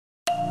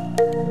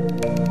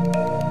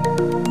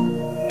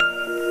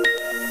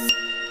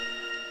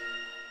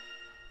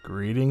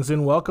Greetings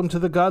and welcome to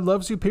the God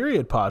Loves You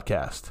Period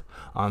podcast.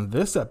 On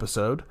this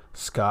episode,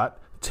 Scott,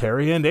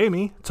 Terry, and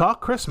Amy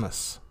talk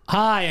Christmas.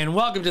 Hi, and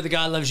welcome to the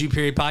God Loves You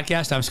Period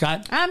podcast. I'm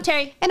Scott. I'm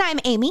Terry. And I'm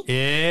Amy.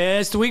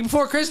 It's the week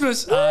before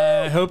Christmas.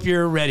 I hope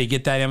you're ready.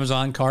 Get that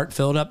Amazon cart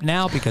filled up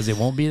now because it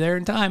won't be there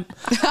in time.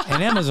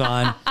 And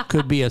Amazon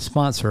could be a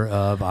sponsor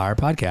of our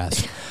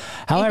podcast.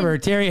 However,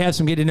 Terry has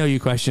some get-to-know-you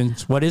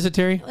questions. What is it,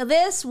 Terry? Well,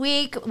 this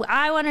week,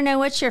 I want to know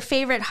what's your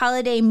favorite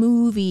holiday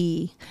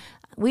movie.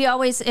 We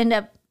always end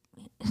up,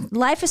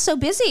 life is so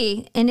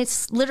busy, and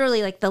it's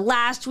literally like the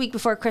last week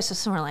before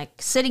Christmas, and we're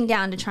like sitting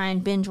down to try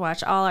and binge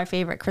watch all our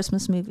favorite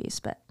Christmas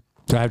movies. But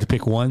Do I have to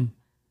pick one?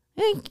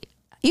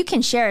 you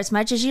can share as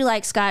much as you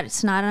like, Scott.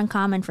 It's not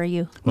uncommon for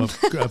you. Well,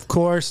 of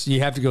course, you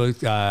have to go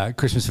with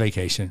Christmas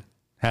Vacation.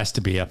 Has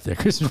to be up there.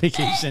 Christmas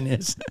Vacation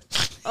is.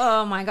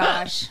 Oh, my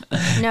gosh.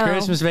 No.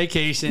 Christmas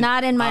Vacation.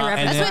 Not in my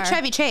repertoire. That's with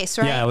Chevy Chase,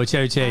 right? Yeah, with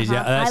Chevy Chase.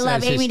 Yeah, I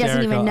love Amy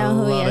doesn't even know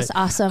who he is.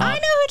 Awesome. I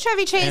know who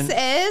Chevy Chase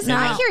is.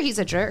 I hear he's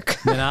a jerk.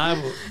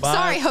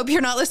 Sorry, hope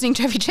you're not listening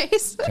to Chevy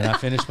Chase. Can I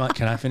finish my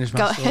Go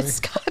story? ahead,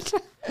 Scott.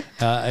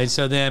 And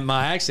so then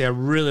I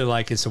really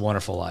like It's a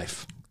Wonderful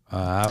Life.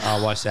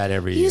 I'll watch that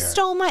every year. You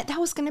stole that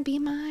was going to be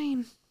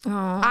mine.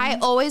 I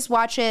always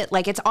watch it,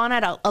 like it's on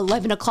at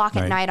 11 o'clock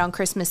at night on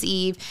Christmas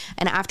Eve,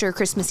 and after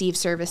Christmas Eve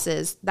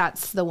services,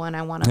 that's the one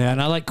I want to. Yeah,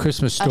 and I like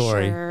Christmas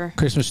Story. Usher.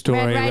 Christmas Story.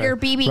 Red Ryder,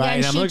 BB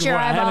gun, shoot your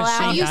eyeball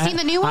out. Have you seen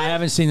the new one? I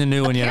haven't seen the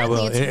new one yet. I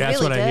will. Apparently it's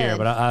That's really what I hear, good.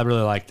 but I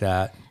really like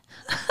that.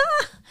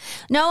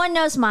 No one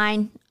knows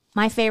mine.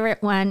 My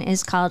favorite one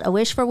is called A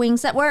Wish for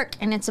Wings That Work,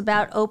 and it's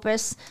about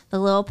Opus, the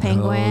little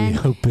penguin.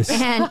 Oh, Opus.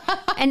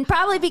 And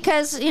probably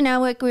because,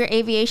 like we're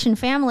aviation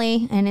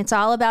family, and it's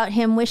all about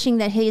him wishing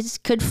that he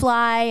could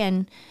fly,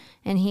 and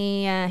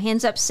he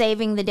ends up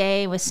saving the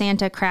day with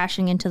Santa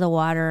crashing into the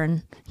water,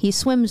 and he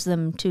swims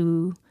them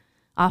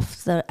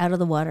out of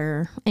the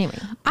water. Anyway,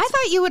 I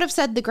thought you would have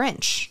said The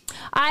Grinch.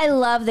 I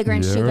love the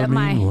Grinch too, but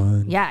I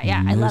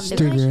love the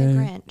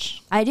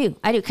Grinch. I do,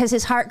 because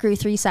his heart grew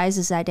 3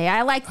 sizes that day.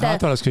 I like I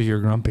thought it was because you were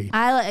grumpy.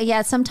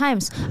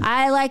 Sometimes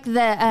I like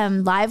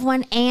the live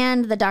one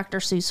and the Dr.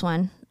 Seuss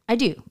one. I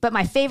do, but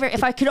my favorite,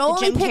 if I could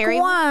only Jim pick Carrey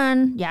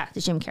one,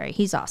 the Jim Carrey,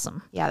 he's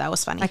awesome. Yeah, that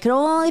was funny. I could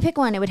only pick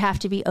one, it would have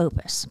to be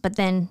Opus. But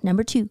then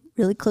number 2,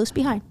 really close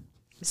behind,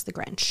 It's The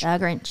Grinch.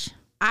 the Grinch.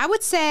 I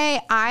would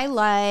say I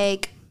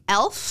like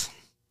Elf.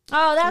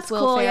 Oh, that's Will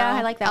cool. Ferrell. Yeah,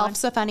 I like that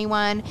Elf's a funny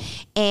one,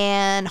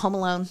 and Home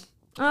Alone. one.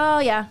 Oh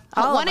yeah,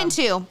 all 1 and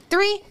 2,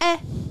 3.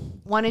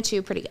 1 and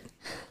 2, pretty good.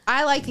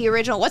 I like the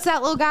original. What's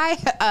that little guy?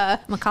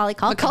 Macaulay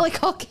Culkin. Macaulay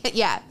Culkin.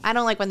 Yeah, I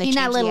don't like when they. He's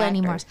change not little the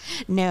anymore.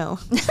 actors. No.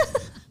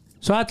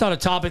 So I thought a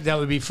topic that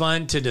would be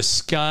fun to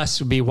discuss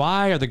would be,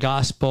 why are the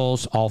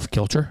Gospels off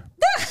kilter?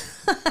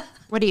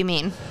 What do you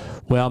mean?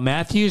 Well,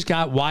 Matthew's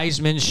got wise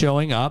men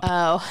showing up.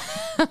 Oh.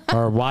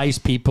 Or wise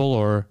people,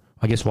 or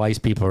I guess wise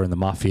people are in the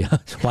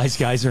mafia. Wise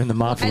guys are in the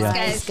mafia.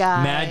 Wise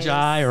guys.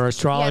 Magi or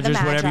astrologers,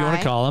 Yeah, the whatever you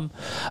want to Magi.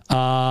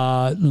 call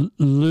them.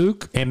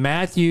 Luke and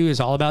Matthew is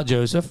all about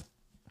Joseph.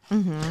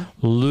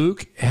 Mm-hmm.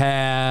 Luke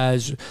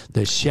has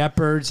the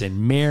shepherds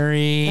and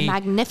Mary. The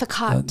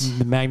Magnificat.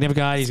 The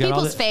Magnificat. He's got all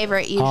People's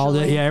favorite usually. all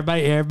the, yeah,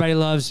 everybody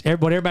loves.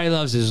 What everybody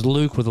loves is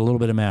Luke with a little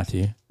bit of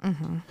Matthew.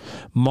 Mm-hmm.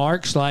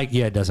 Mark's like,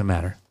 it doesn't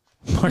matter.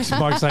 Mark's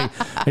like,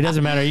 it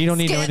doesn't matter. You don't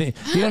need to know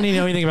anything. You don't need to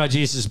know anything about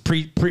Jesus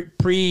pre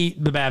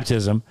the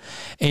baptism.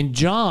 And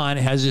John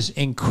has this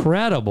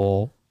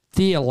incredible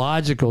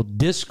theological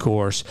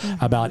discourse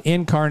about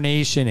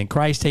incarnation and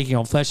Christ taking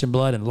on flesh and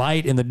blood and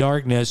light in the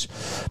darkness,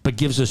 but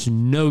gives us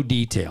no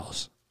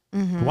details.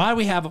 What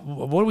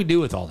do we do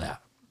with all that?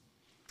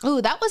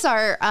 Ooh, that was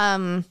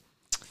our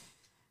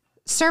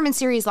sermon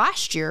series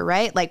last year,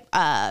 right? Like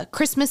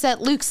Christmas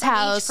at Luke's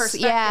house.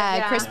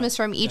 Yeah, Christmas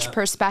from each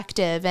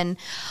perspective. And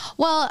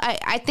well,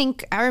 I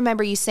think I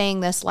remember you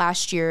saying this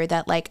last year,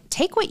 that like,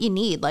 take what you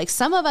need. Like,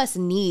 some of us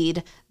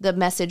need the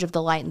message of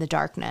the light and the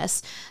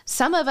darkness.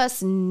 Some of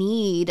us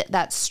need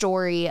that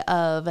story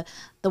of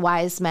the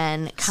wise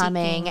men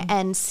coming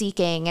and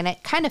seeking, and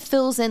it kind of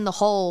fills in the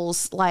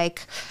holes.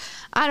 Like,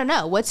 I don't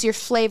know, what's your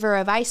flavor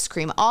of ice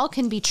cream? All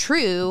can be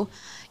true.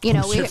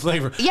 What's your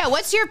flavor? Yeah,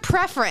 what's your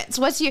preference?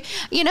 What's your,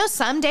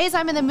 some days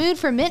I'm in the mood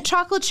for mint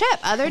chocolate chip.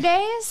 Other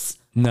days,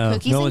 No,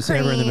 cookies no and one's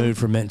ever in the cream. mood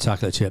for mint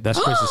chocolate chip. That's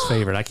Chris's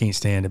favorite. I can't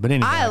stand it. But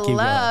anyway, I keep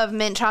love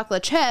mint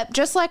chocolate chip,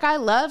 just like I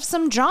love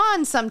some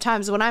John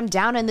sometimes when I'm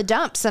down in the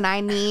dumps and I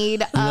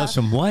need going. You love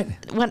some what?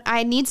 when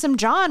I need some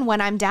John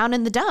when I'm down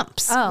in the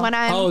dumps. Oh. When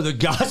I'm The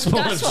Gospel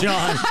of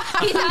John.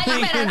 He thought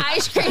you meant an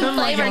ice cream I'm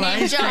like flavor an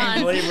named ice cream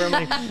John. flavor. I'm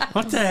like,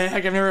 what the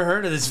heck? I've never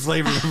heard of this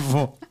flavor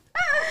before.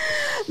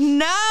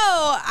 No,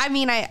 I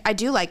mean, I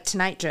do like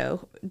Tonight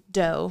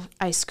Dough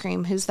ice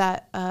cream. Who's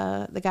that?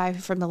 The guy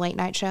from the late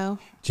night show?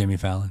 Jimmy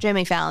Fallon.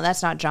 Jimmy Fallon.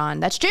 That's not John.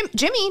 That's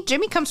Jimmy.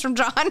 Jimmy comes from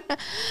John,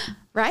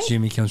 right?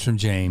 Jimmy comes from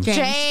James.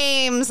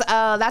 James.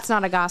 Oh, that's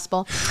not a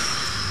gospel.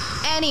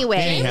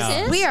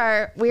 Anyway, we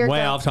are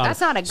way off topic.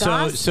 That's not a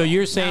gospel. So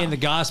you're saying the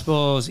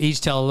gospels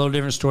each tell a little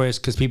different stories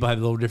because people have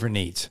little different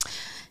needs.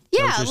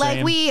 Yeah,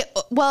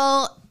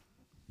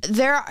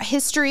 their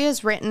history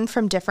is written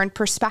from different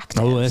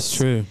perspectives. Oh, that's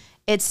true.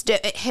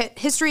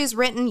 History is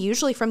written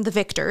usually from the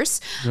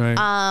victors,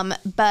 right.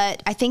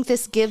 But I think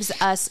this gives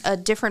us a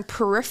different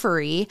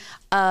periphery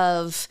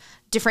of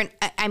different.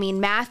 I mean,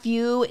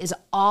 Matthew is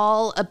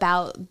all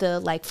about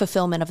the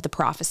fulfillment of the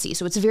prophecy,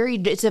 so it's a very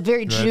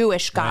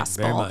Jewish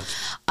gospel. Right,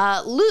 very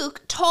much.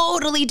 Luke,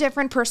 totally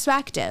different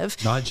perspective.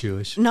 Not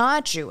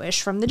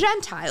Jewish from the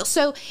Gentiles.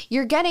 So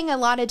you're getting a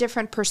lot of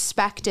different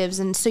perspectives,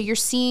 and so you're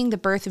seeing the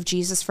birth of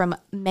Jesus from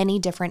many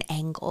different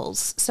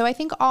angles. So I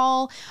think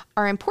all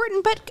are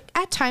important, but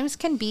at times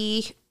can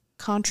be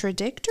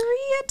contradictory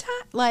at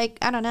times.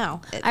 I don't know.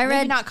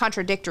 Maybe not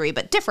contradictory,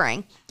 but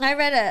differing. I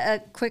read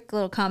a quick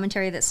little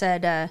commentary that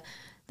said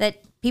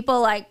that people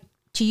like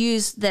to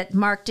use that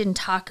Mark didn't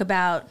talk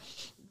about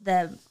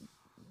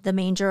the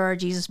manger or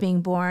Jesus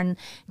being born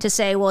to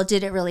say, well,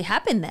 did it really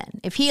happen then?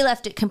 If he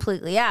left it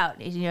completely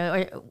out,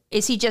 or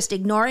is he just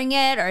ignoring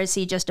it, or is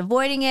he just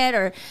avoiding it,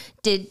 or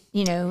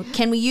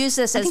can we use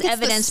this as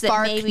evidence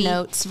that maybe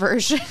Notes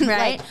version,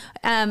 right?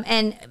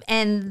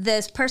 And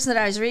this person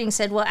that I was reading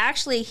said, well,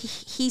 actually,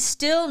 he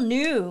still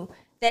knew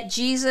that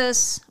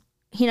Jesus.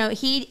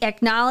 He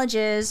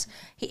acknowledges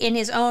in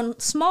his own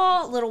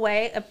small little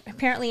way.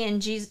 Apparently,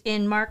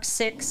 in Mark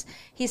 6,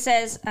 he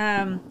says,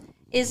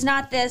 "Is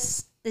not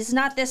this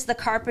the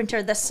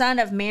carpenter, the son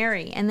of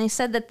Mary?" And they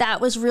said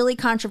that was really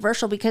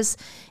controversial, because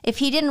if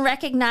he didn't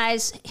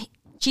recognize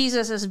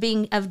Jesus as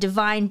being of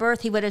divine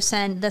birth, he would have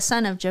said the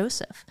son of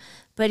Joseph.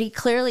 But he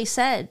clearly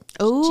said,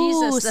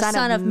 Jesus, the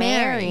son of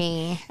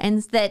Mary.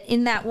 And that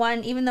in that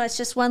one, even though it's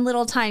just one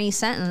little tiny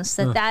sentence,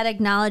 that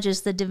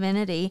acknowledges the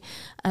divinity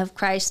of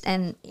Christ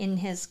and in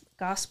his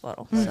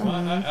gospel. So.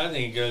 I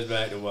think it goes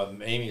back to what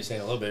Amy was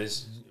saying a little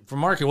bit. For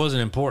Mark, it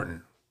wasn't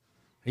important.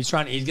 He's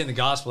getting the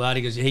gospel out.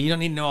 He goes, hey, you don't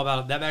need to know about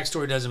it. That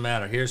backstory doesn't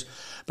matter.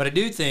 But I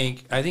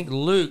think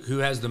Luke, who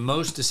has the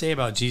most to say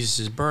about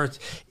Jesus'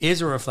 birth,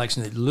 is a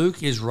reflection that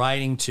Luke is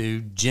writing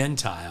to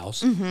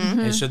Gentiles. Mm-hmm.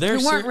 And so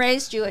who weren't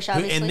raised Jewish,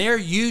 obviously. And they're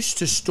used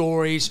to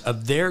stories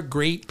of their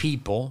great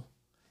people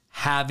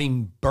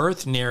having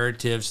birth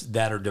narratives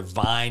that are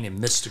divine and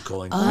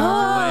mystical in different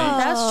ways.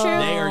 That's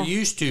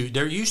true.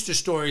 They're used to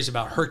stories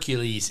about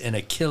Hercules and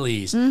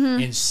Achilles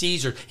and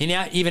Caesar, and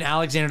now even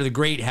Alexander the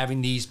Great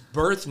having these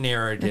birth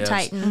narratives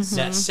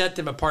that set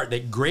them apart,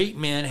 that great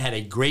men had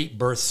a great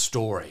birth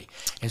story.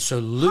 And so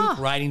Luke,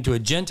 writing to a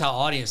Gentile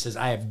audience, says,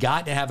 I have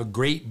got to have a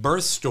great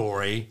birth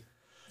story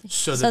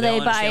so that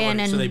they buy in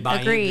and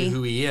agree into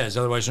who he is.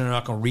 Otherwise, they're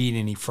not going to read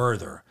any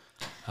further.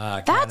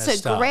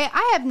 That's great.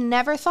 I have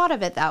never thought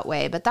of it that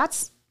way, but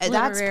that's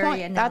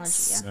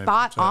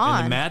spot on.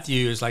 And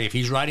Matthew is like, if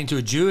he's writing to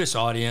a Jewish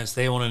audience,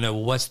 they want to know,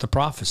 well, what's the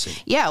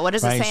prophecy? Yeah, what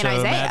does it say in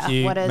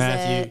Isaiah? What is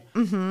it?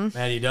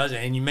 Matthew does it,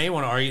 and you may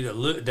want to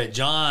argue that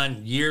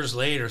John years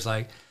later is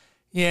like,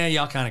 yeah,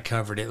 y'all kind of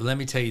covered it. Let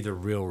me tell you the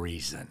real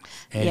reason.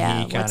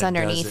 And what's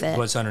underneath it?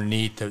 What's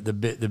underneath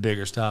the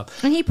bigger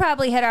stuff? And he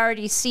probably had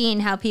already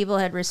seen how people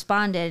had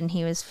responded, and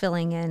he was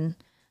filling in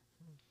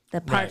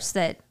the parts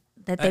that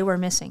they were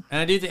missing. And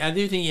I do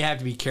think you have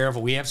to be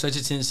careful. We have such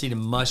a tendency to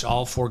mush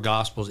all four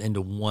gospels into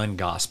one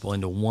gospel,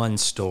 into one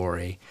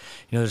story.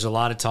 There's a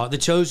lot of talk. The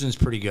Chosen's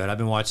pretty good. I've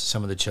been watching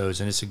some of The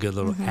Chosen. It's a good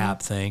little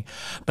app thing.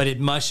 But it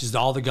mushes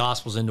all the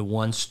gospels into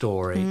one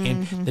story.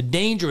 And the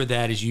danger of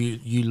that is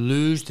you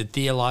lose the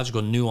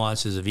theological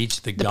nuances of each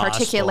of the gospels. The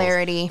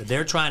particularity.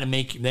 They're trying to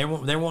make, they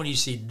want you to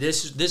see,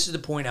 this is the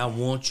point I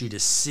want you to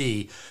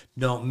see.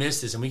 Don't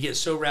miss this. And we get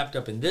so wrapped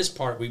up in this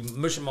part, we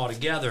mush them all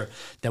together,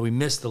 that we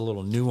miss the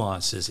little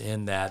nuances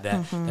in that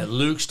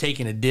Luke's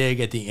taking a dig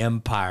at the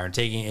empire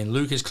and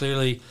Luke is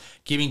clearly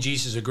giving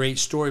Jesus a great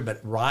story, but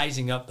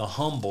rising up the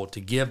humble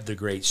to give the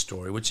great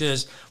story, which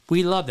is,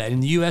 we love that. In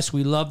the U.S.,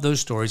 we love those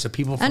stories of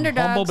people from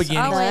underdogs, humble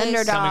beginnings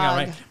coming out,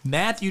 right? Underdog.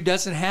 Matthew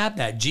doesn't have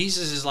that.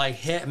 Jesus is like,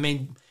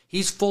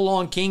 he's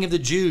full-on king of the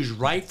Jews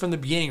right from the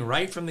beginning,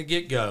 right from the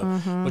get-go,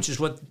 which is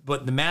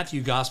what the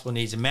Matthew gospel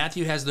needs. And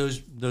Matthew has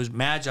those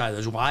magi,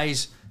 those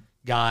wise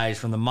guys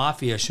from the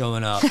mafia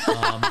showing up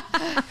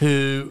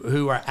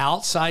who are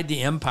outside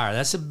the empire.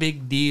 That's a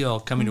big deal,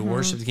 coming to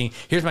worship the king.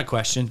 Here's my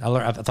question.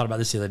 I thought about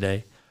this the other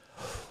day.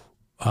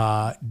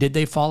 Did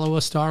they follow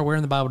a star? Where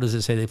in the Bible does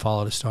it say they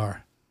followed a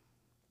star?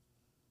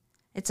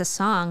 It's a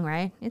song,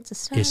 right? It's a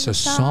star. It's a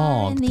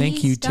song.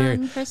 Thank you, Terry.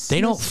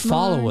 They don't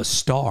follow a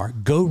star.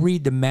 Go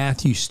read the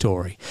Matthew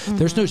story.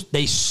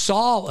 They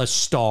saw a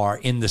star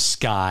in the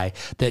sky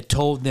that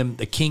told them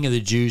the King of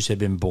the Jews had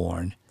been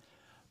born.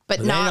 But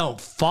they don't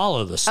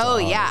follow the star. Oh,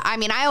 yeah. I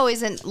mean, I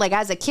always,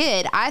 as a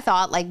kid, I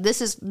thought, this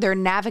is their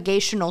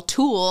navigational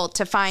tool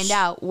to find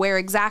out where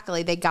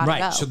exactly they got to go.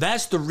 Right. So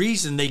that's the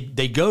reason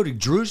they go to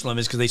Jerusalem,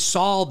 is because they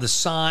saw the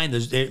sign.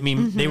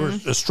 They were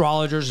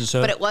astrologers. And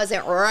so. But it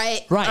wasn't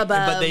right above.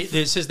 But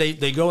it says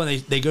they go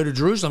and they go to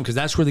Jerusalem because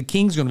that's where the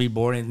king's going to be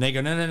born. And they go,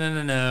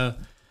 no.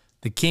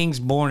 The king's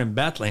born in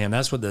Bethlehem.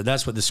 That's what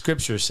the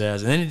scripture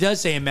says. And then it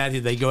does say in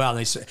Matthew they go out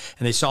and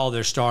they saw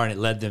their star and it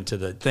led them to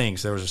the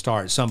things. There was a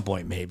star at some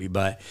point maybe,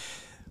 but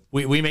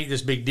we make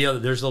this big deal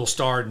that there's a little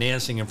star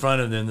dancing in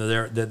front of them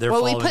that they're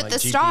well, following. We put like the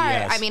GPS. star.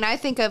 I mean, I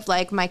think of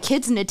like my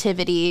kids'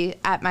 nativity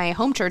at my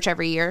home church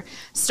every year.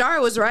 Star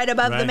was right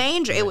above the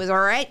manger. It was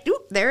all right.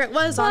 Oop, there it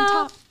was on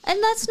top. And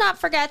let's not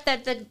forget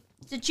that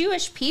the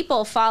Jewish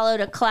people followed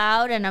a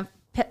cloud and a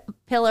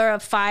pillar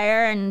of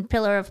fire and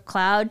pillar of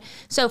cloud.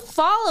 So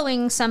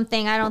following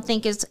something, I don't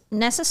think is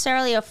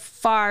necessarily a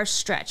far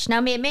stretch.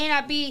 Now, it may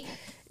not be,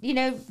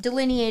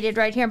 delineated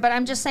right here, but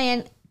I'm just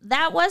saying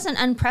that wasn't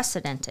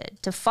unprecedented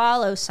to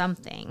follow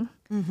something.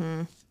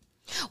 Mm-hmm.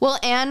 Well,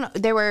 and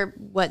there were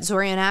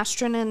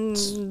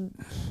Zoroastrianism.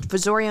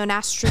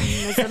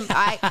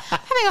 I'm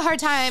having a hard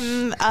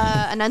time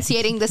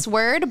enunciating this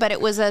word, but it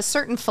was a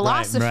certain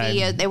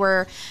philosophy. Right. They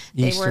were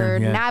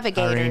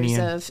navigators Iranian,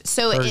 of.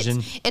 So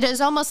it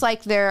is almost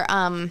like they're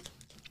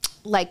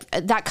like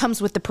that comes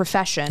with the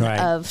profession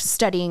of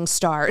studying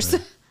stars.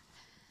 Right.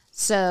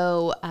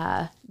 So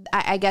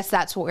I guess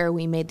that's where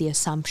we made the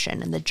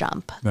assumption in the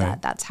jump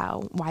that that's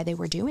why they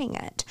were doing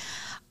it.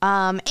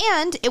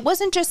 And it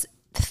wasn't just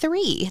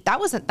 3.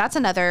 That's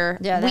another.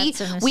 Yeah,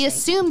 we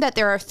assume that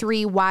there are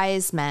 3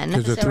 wise men.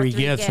 Because there are 3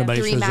 gifts.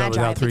 Somebody shows up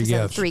without 3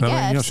 gifts. You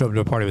don't show up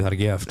to a party without a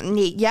gift.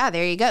 Yeah,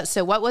 there you go.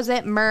 So what was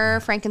it? Myrrh,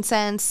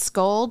 frankincense,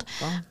 gold.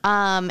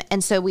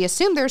 And so we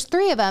assume there's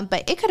 3 of them,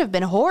 but it could have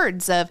been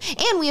hordes of.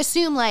 And we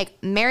assume like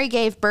Mary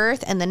gave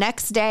birth, and the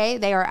next day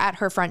they are at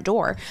her front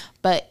door.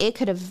 But it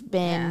could have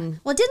been. Yeah.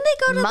 Well, didn't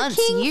they go to months,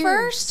 the king years.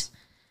 first?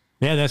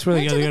 Yeah, that's where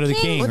they go to the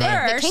king. Well,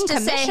 right? The king to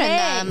commissioned say,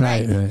 hey, them.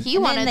 Right. He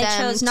wanted them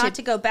chose not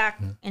to go back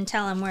and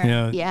tell him where.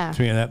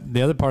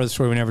 The other part of the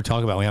story we never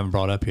talk about, we haven't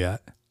brought up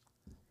yet.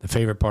 The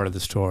favorite part of the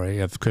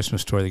story, of the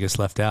Christmas story that gets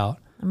left out.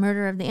 The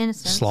murder of the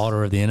innocents.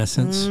 Slaughter of the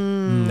innocents.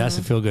 That's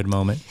a feel-good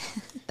moment.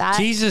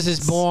 Jesus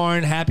is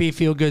born. Happy,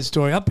 feel-good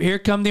story. Up here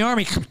come the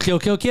army. Kill,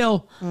 kill,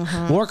 kill.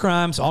 Mm-hmm. War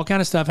crimes. All kind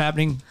of stuff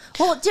happening.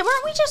 Well,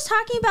 weren't we just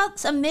talking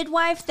about a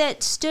midwife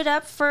that stood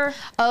up for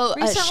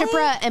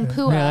Shiphrah and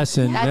Puah. Yeah, that's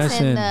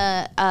in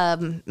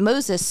the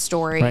Moses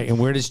story. Right, and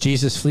where does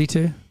Jesus flee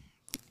to?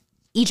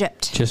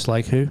 Egypt. Just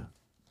like who?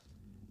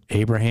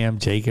 Abraham,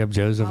 Jacob,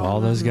 Joseph, all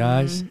those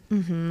guys.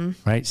 Mm-hmm.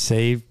 Right,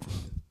 saved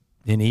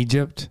in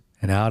Egypt,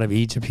 and out of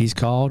Egypt he's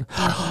called.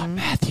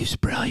 Matthew's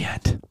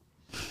brilliant.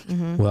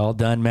 Mm-hmm. Well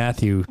done,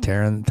 Matthew,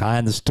 tying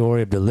the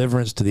story of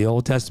deliverance to the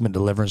Old Testament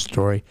deliverance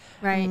story.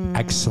 Right.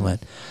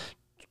 Excellent.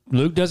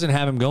 Luke doesn't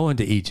have him going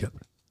to Egypt.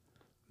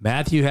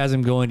 Matthew has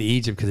him going to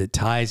Egypt because it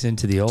ties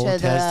into the Old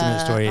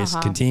Testament story. It's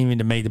continuing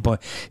to make the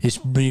point.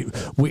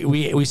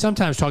 We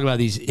sometimes talk about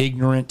these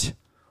ignorant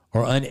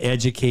or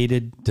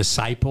uneducated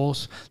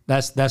disciples.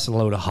 That's a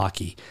load of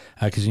hockey.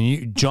 Because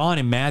John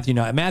and Matthew,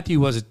 Matthew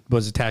was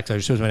a tax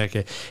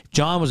collector.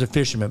 John was a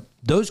fisherman.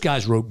 Those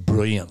guys wrote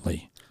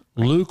brilliantly.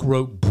 Luke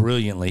wrote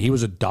brilliantly. He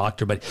was a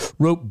doctor, but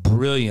wrote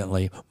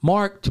brilliantly.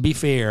 Mark, to be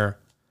fair,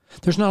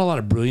 there's not a lot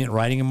of brilliant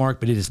writing in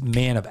Mark, but it is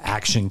man of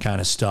action kind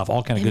of stuff,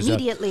 all kind of good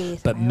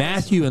stuff. But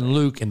Matthew and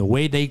Luke, and the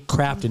way they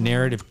craft a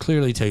narrative,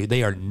 clearly tell you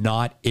they are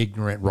not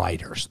ignorant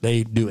writers.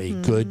 They do a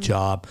good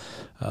job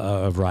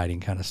of writing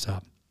kind of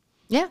stuff.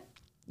 Yeah.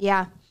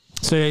 Yeah.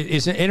 So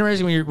it's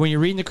interesting when you're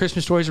reading the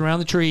Christmas stories around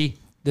the tree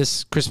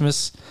this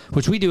Christmas,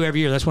 which we do every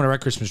year. That's one of our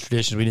Christmas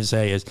traditions. We didn't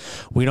say is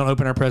we don't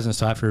open our presents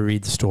until after we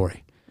read the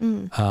story.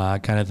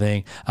 Kind of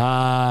thing.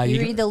 You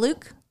read the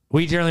Luke?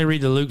 We generally read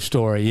the Luke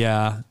story,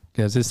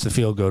 because it's the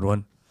feel-good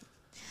one.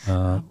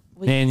 And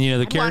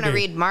the character. I want to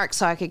read Mark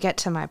so I could get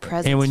to my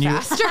presents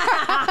faster.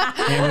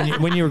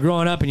 And when you were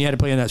growing up and you had to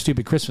play in that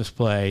stupid Christmas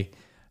play,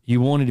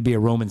 you wanted to be a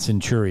Roman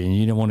centurion.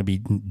 You didn't want to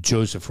be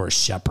Joseph or a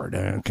shepherd,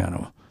 kind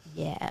of.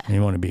 Yeah.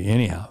 You want to be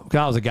anyhow.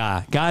 I was a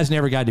guy. Guys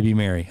never got to be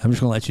Mary. I'm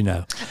just going to let you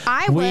know.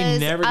 We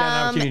never got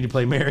an opportunity to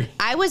play Mary.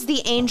 I was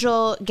the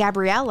angel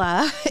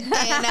Gabriella in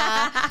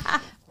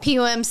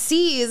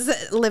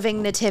POMC's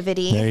Living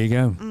Nativity. There you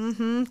go.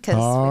 Because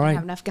we didn't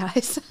have enough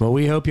guys. Well,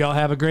 we hope y'all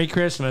have a great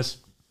Christmas.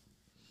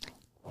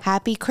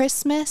 Happy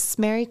Christmas.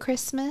 Merry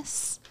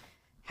Christmas.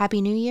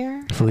 Happy New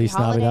Year. Feliz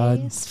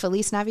Navidad.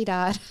 Feliz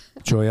Navidad.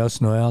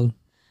 Joyous Noel.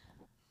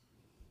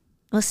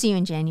 We'll see you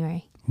in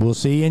January. We'll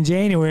see you in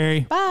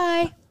January.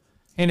 Bye.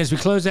 And as we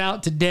close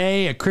out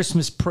today, a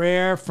Christmas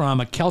prayer from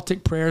A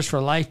Celtic Prayers for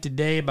Life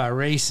Today by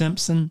Ray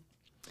Simpson.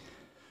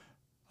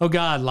 Oh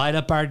God, light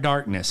up our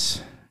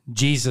darkness.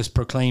 Jesus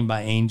proclaimed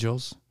by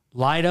angels.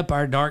 Light up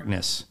our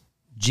darkness.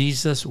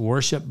 Jesus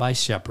worshiped by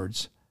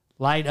shepherds.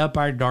 Light up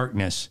our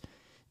darkness.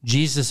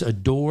 Jesus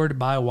adored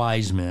by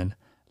wise men.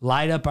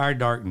 Light up our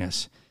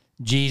darkness.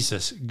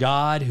 Jesus,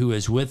 God who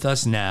is with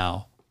us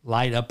now.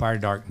 Light up our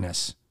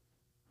darkness.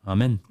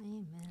 Amen.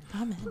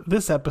 Amen.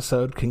 This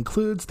episode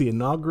concludes the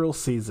inaugural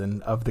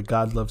season of the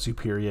God Loves You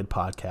Period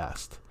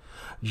podcast.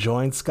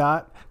 Join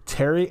Scott,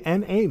 Terry,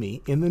 and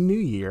Amy in the new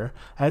year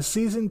as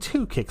Season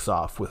 2 kicks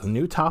off with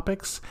new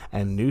topics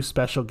and new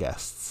special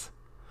guests.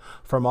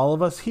 From all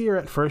of us here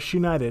at First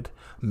United,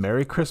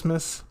 Merry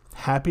Christmas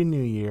Happy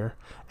New Year,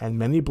 and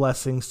many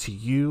blessings to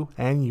you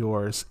and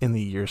yours in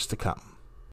the years to come.